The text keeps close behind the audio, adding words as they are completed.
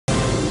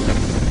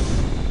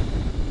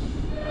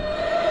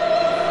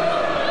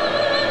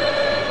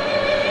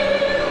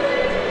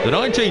The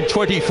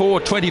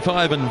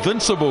 1924-25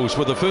 Invincibles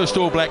were the first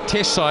All Black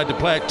Test side to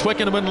play at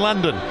Twickenham in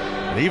London.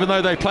 And even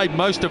though they played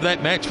most of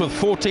that match with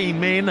 14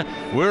 men,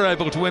 were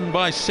able to win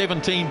by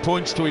 17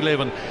 points to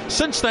 11.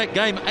 Since that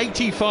game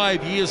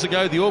 85 years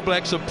ago, the All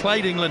Blacks have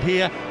played England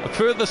here a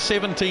further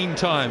 17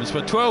 times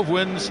for 12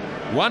 wins,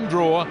 1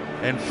 draw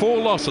and 4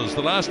 losses,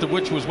 the last of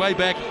which was way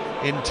back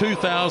in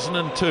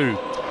 2002.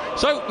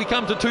 So we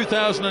come to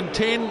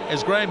 2010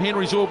 as Graham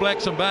Henry's All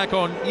Blacks embark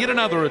on yet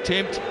another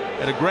attempt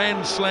at a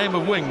grand slam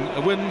of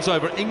wins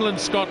over England,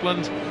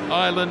 Scotland,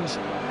 Ireland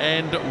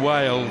and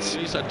Wales.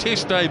 It's a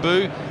test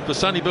debut for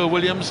Sonny Bill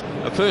Williams,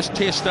 a first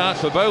test start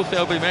for both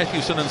Albie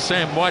Mathewson and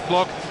Sam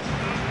Whitelock.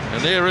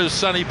 And there is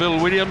Sonny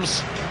Bill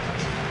Williams.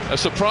 A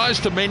surprise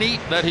to many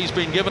that he's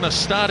been given a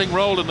starting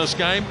role in this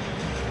game.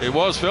 It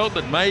was felt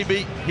that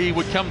maybe he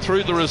would come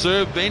through the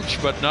reserve bench,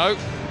 but no,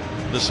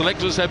 the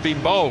selectors have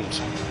been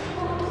bold.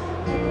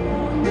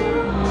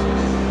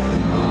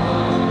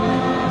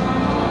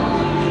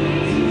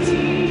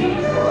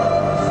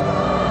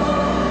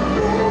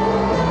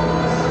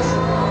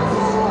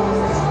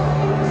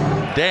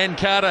 Dan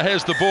Carter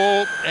has the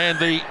ball, and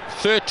the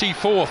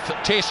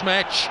 34th test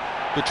match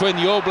between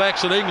the All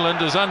Blacks and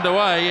England is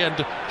underway, and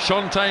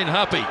Shantaine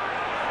Hapi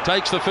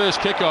takes the first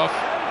kickoff,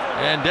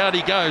 and down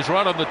he goes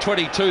right on the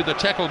 22, the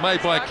tackle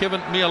made by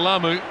Kevin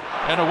Mialamu,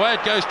 and away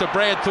it goes to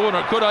Brad Thorne.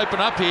 It could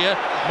open up here.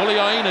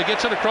 Muliaina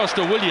gets it across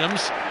to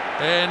Williams,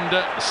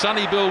 and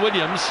Sonny Bill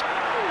Williams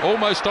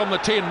almost on the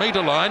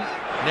 10-metre line.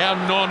 Now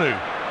Nonu.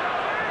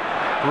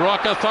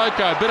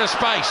 Rokethoko, bit of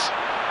space,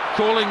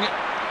 calling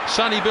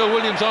Sonny Bill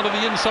Williams onto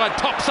the inside,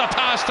 pops a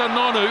pass to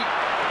Nonu.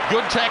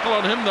 Good tackle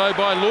on him though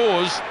by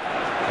Laws.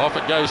 Off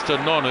it goes to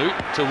Nonu,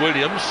 to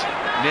Williams.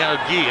 Now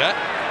Gear.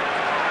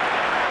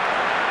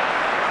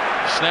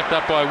 Snapped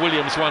up by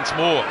Williams once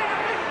more.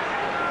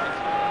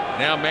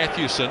 Now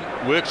Mathewson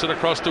works it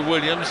across to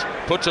Williams,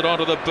 puts it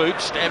onto the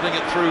boot, stabbing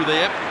it through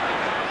there.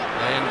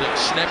 And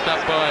snapped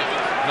up by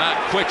Mark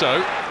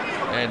Cueto.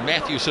 And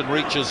Mathewson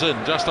reaches in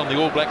just on the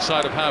All Black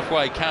side of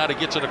halfway. Carter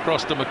gets it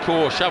across to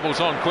McCaw, shovels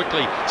on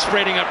quickly,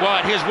 spreading it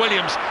wide. Here's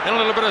Williams in a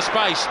little bit of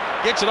space,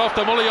 gets it off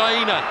to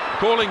Muliaina,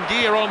 calling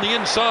Gear on the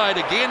inside.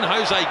 Again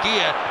Jose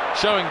Gear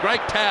showing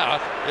great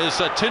power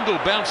as Tyndall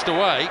bounced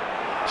away.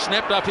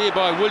 Snapped up here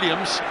by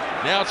Williams.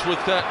 Now it's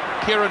with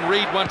Kieran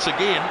Reid once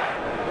again.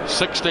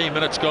 16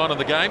 minutes gone in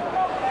the game.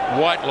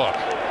 Whitelock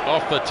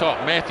off the top,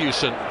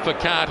 Mathewson for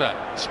Carter,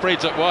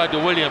 spreads it wide to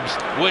Williams.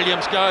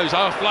 Williams goes,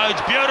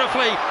 offloads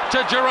beautifully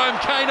to Jerome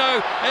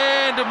Kano,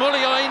 and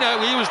Muliaina,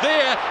 he was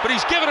there, but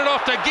he's given it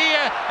off to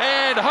Gear,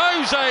 and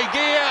Jose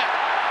Gear.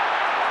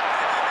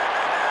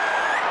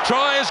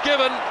 Try is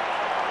given.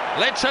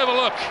 Let's have a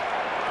look.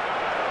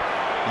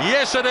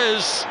 Yes, it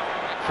is.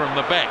 From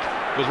the back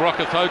with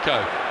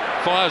Rokethoko.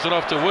 Fires it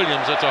off to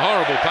Williams. It's a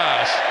horrible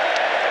pass.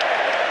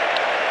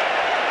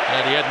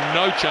 And he had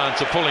no chance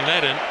of pulling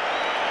that in.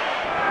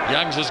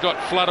 Youngs has got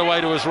Flood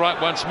away to his right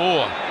once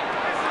more.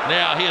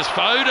 Now here's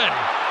Foden.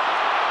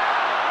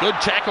 Good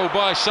tackle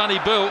by Sonny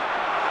Bill.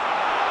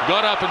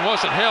 Got up and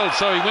wasn't held,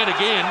 so he went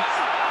again.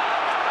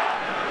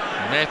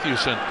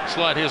 Mathewson,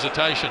 slight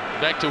hesitation.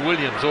 Back to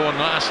Williams. Oh,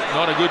 nice.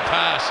 Not a good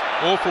pass.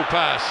 Awful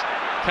pass.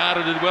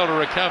 Carter did well to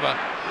recover.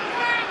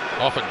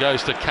 Off it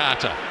goes to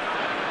Carter.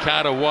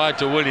 Carter wide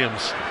to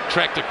Williams.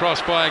 Tracked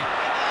across by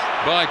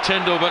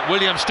Tyndall, but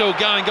Williams still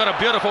going. Got a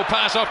beautiful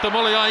pass off to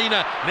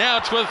Muliaina. Now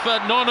it's with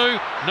Nonu.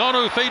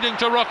 Nonu feeding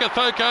to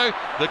Rokethoko.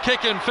 The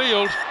kick in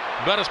field,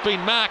 but it's been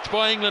marked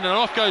by England, and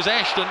off goes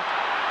Ashton.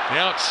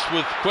 Now it's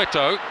with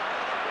Cueto.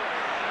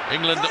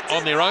 England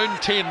on their own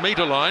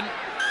 10-metre line,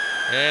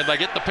 and they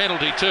get the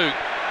penalty too.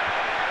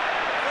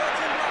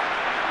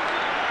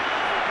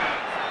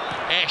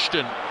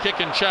 Ashton, kick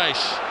and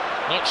chase.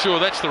 Not sure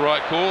that's the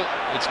right call.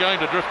 It's going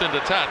to drift into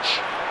touch.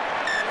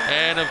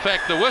 And in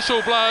fact, the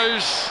whistle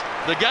blows.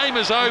 The game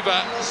is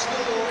over.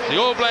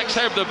 The All Blacks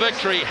have the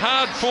victory.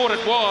 Hard fought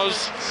it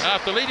was.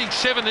 After leading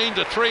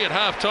 17-3 at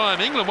half-time,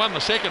 England won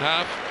the second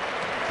half,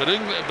 but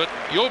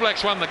the All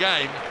Blacks won the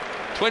game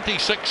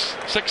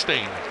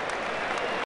 26-16.